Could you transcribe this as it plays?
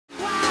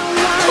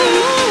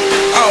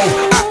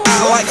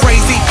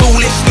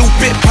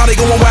Party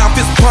going wild,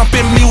 fist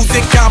pumping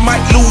music. I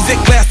might lose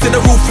it. Glass to the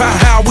roof,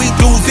 how we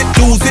lose it,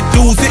 lose it,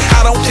 lose it.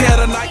 I don't care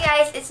tonight.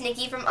 Hey guys, it's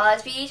Nikki from All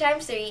That's Beauty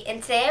Times 3,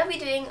 and today I'll be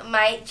doing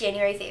my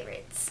January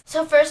favorites.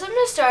 So first I'm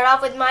going to start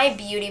off with my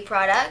beauty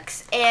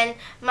products, and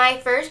my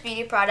first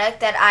beauty product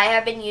that I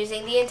have been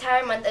using the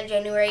entire month of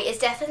January is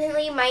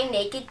definitely my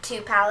Naked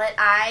 2 palette.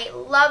 I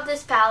love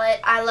this palette.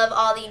 I love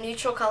all the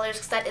neutral colors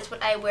because that is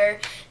what I wear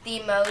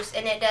the most,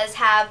 and it does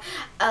have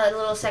a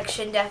little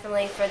section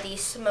definitely for the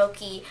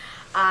smoky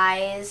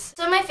eyes.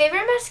 So my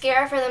favorite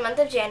mascara for the month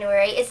of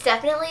January is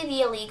definitely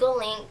the Illegal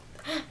Link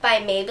by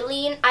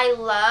Maybelline. I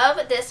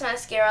love this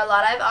mascara a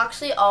lot. I've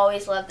actually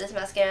always loved this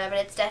mascara, but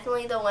it's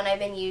definitely the one I've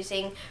been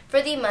using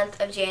for the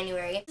month of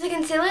January. The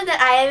concealer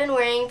that I have been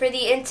wearing for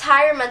the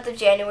entire month of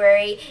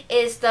January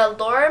is the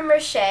Laura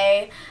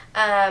Mercier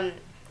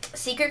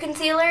Secret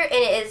Concealer, and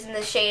it is in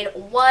the shade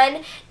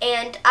 1,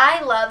 and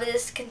I love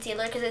this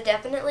concealer because it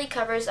definitely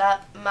covers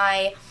up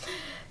my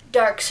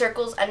dark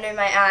circles under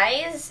my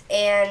eyes,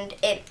 and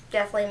it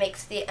definitely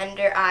makes the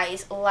under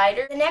eyes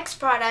lighter. The next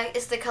product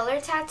is the Color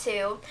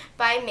Tattoo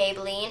by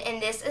Maybelline,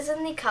 and this is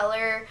in the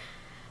color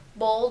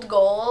Bold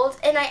Gold,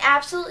 and I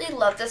absolutely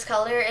love this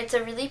color. It's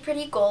a really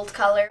pretty gold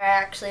color I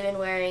actually been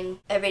wearing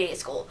every day at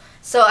school,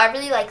 so I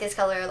really like this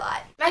color a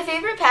lot. My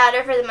favorite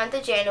powder for the month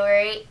of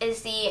January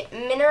is the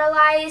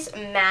Mineralize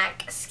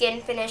MAC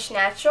Skin Finish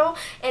Natural,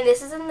 and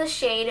this is in the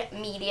shade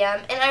Medium,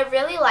 and I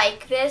really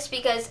like this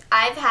because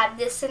I've had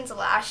this since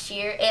last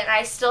year and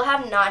I still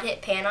have not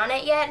hit pan on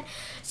it yet,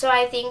 so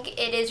I think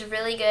it is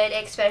really good,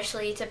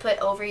 especially to put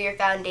over your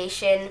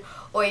foundation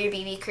or your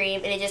BB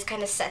cream, and it just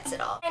kind of sets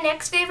it off. My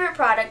next favorite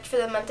product for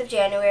the month of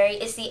January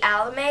is the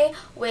Alame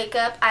Wake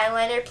Up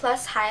Eyeliner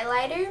Plus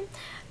Highlighter,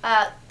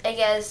 I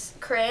guess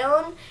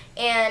crayon,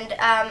 and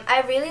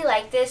I really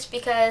like this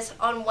because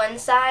on one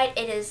side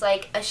it is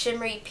like a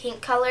shimmery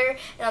pink color,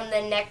 and on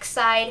the next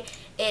side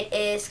it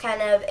is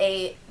kind of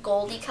a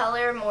goldy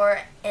color,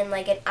 more in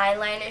like an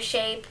eyeliner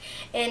shape,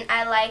 and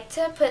I like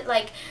to put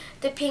like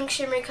the pink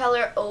shimmery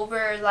color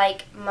over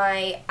like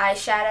my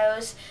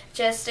eyeshadows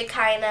just to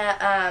kind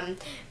of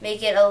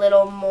make it a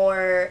little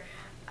more,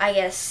 I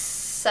guess,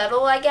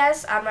 subtle, I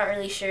guess. I'm not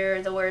really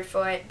sure the word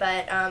for it,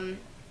 but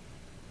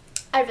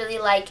I really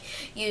like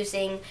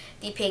using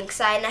the pink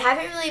side, and I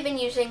haven't really been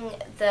using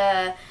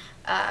the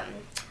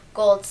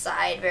gold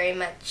side very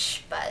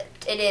much, but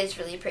it is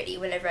really pretty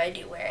whenever I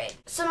do wear it.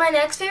 So my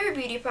next favorite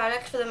beauty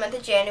product for the month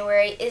of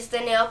January is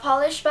the nail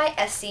polish by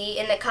Essie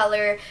in the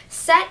color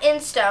Set in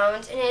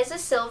Stones, and it is a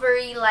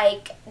silvery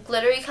like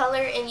glittery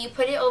color, and you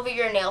put it over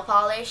your nail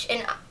polish,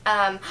 and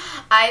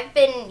I've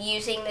been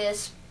using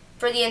this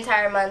for the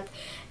entire month,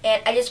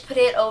 and I just put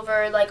it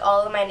over like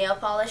all of my nail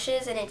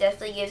polishes, and it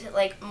definitely gives it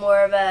like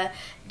more of a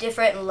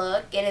different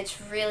look, and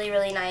it's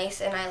really nice,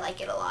 and I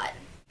like it a lot.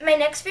 My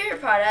next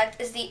favorite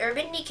product is the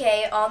Urban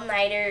Decay All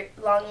Nighter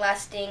Long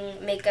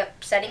Lasting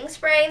Makeup Setting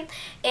Spray,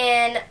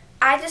 and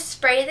I just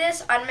spray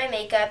this on my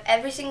makeup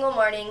every single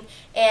morning,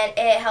 and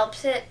it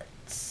helps it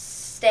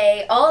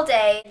stay all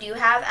day. You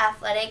have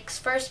athletics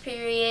first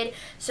period,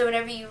 so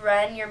whenever you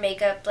run, your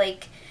makeup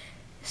like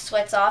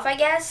sweats off, I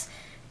guess,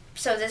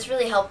 so this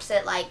really helps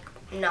it like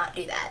not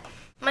do that.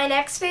 My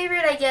next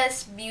favorite, I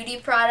guess, beauty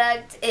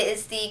product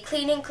is the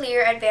Clean and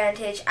Clear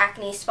Advantage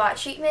Acne Spot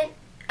Treatment.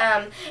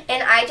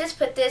 And I just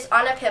put this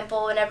on a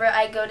pimple whenever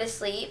I go to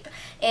sleep,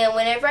 and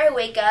whenever I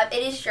wake up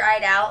it is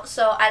dried out,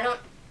 so I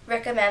don't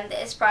recommend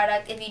this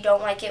product if you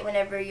don't like it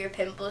whenever your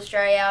pimples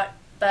dry out,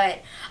 but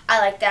I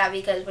like that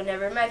because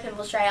whenever my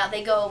pimples dry out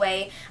they go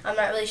away. I'm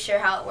not really sure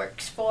how it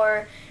works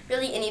for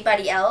really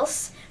anybody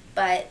else,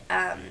 but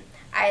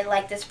I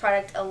like this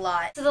product a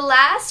lot. So the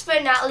last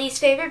but not least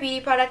favorite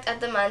beauty product of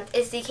the month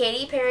is the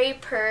Katy Perry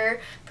Purr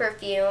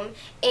perfume,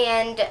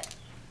 and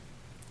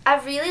I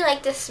really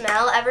like the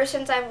smell. Ever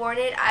since I've worn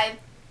it, I've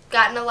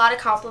gotten a lot of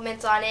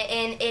compliments on it,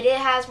 and it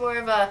has more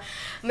of a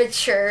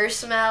mature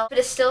smell, but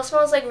it still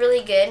smells like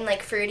really good and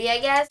like fruity, I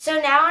guess. So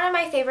now one of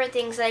my favorite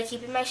things that I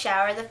keep in my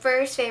shower, the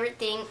first favorite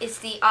thing is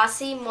the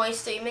Aussie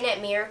Moist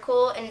 3-Minute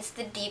Miracle, and it's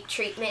the Deep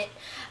Treatment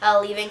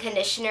Leave-In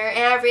Conditioner,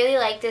 and I really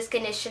like this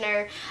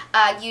conditioner.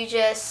 You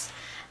just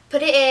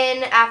put it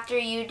in after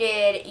you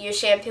did your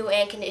shampoo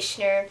and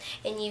conditioner,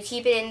 and you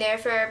keep it in there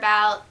for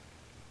about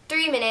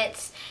 3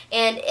 minutes,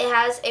 and it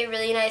has a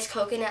really nice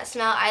coconut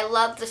smell. I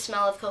love the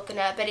smell of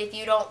coconut, but if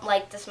you don't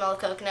like the smell of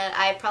coconut,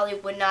 I probably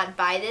would not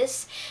buy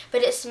this,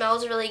 but it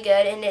smells really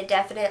good, and it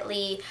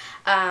definitely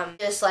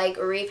just like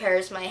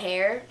repairs my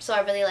hair, so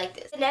I really like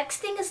this. The next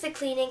thing is the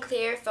Clean and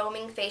Clear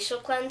Foaming Facial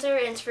Cleanser,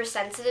 and it's for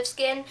sensitive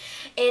skin,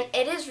 and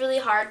it is really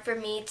hard for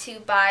me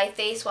to buy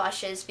face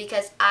washes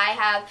because I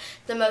have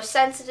the most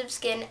sensitive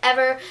skin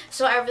ever,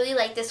 so I really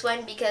like this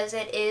one because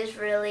it is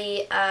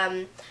really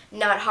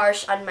not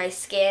harsh on my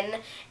skin,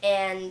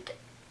 and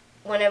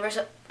whenever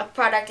a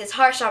product is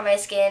harsh on my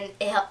skin,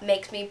 it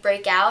makes me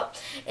break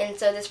out, and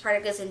so this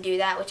product doesn't do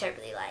that, which I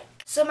really like.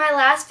 So my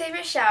last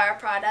favorite shower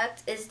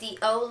product is the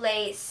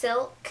Olay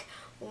Silk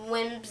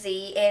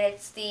Whimsy, and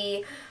it's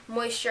the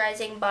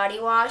moisturizing body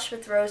wash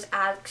with rose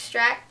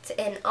extract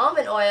and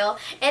almond oil.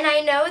 And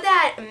I know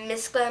that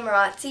Miss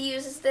Glamorazzi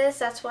uses this.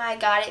 That's why I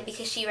got it,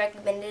 because she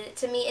recommended it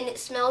to me, and it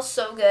smells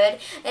so good.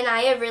 And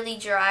I have really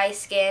dry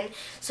skin,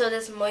 so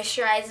this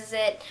moisturizes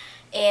it,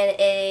 and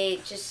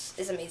it just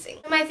is amazing.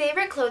 My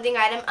favorite clothing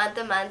item of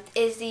the month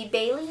is the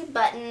Bailey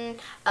button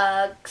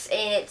Uggs,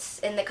 and it's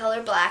in the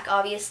color black,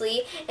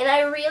 obviously. And I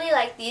really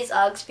like these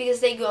Uggs because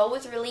they go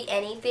with really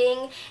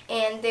anything,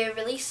 and they're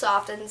really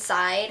soft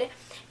inside.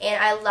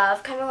 And I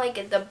love kind of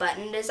like the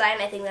button design.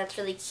 I think that's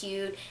really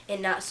cute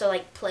and not so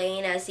like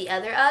plain as the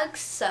other Uggs.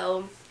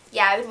 So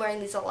yeah, I've been wearing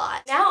these a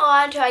lot. Now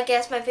on to, I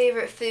guess, my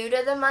favorite food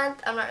of the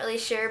month. I'm not really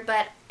sure,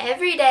 but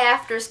every day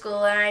after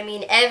school, and I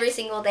mean every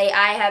single day,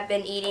 I have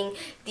been eating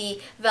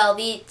the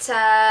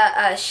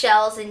Velveeta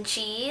shells and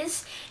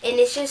cheese. And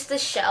it's just the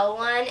shell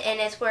one, and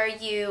it's where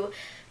you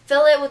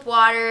fill it with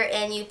water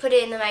and you put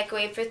it in the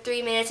microwave for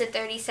 3 minutes and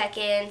 30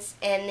 seconds,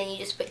 and then you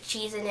just put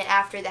cheese in it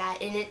after that,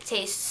 and it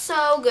tastes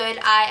so good.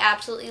 I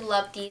absolutely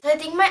love these. So I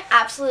think my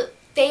absolute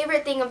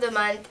favorite thing of the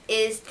month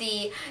is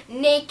the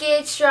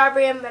Naked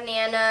Strawberry and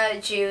Banana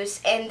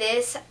Juice, and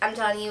this, I'm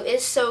telling you,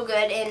 is so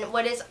good. And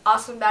what is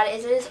awesome about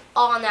it is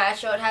all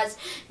natural. It has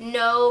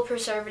no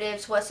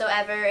preservatives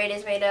whatsoever. It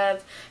is made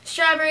of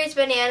strawberries,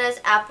 bananas,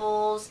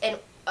 apples, and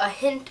a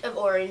hint of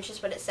orange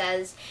is what it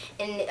says,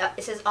 and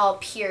it says all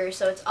pure,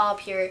 so it's all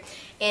pure,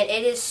 and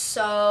it is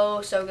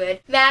so good.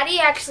 Maddie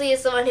actually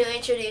is the one who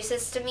introduced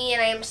this to me,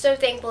 and I am so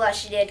thankful that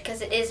she did,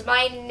 because it is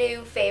my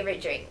new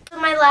favorite drink. So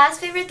my last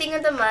favorite thing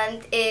of the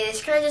month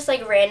is kind of just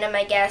like random,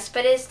 I guess,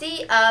 but it's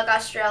the UGG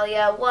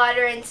Australia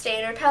Water and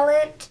Stain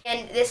Repellent,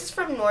 and this is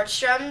from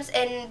Nordstrom's,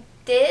 and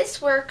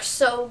this works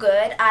so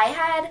good. I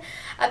had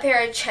a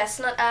pair of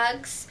chestnut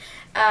Uggs,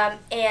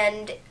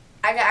 and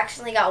I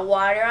accidentally got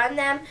water on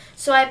them,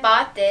 so I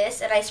bought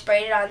this and I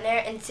sprayed it on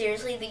there, and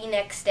seriously, the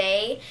next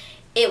day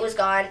it was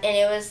gone, and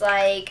it was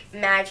like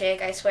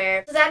magic, I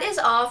swear. So that is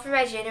all for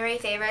my January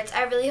favorites.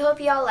 I really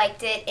hope y'all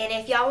liked it, and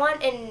if y'all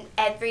want an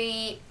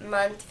every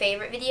month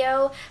favorite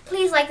video,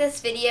 please like this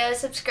video,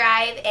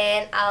 subscribe,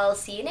 and I'll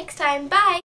see you next time. Bye!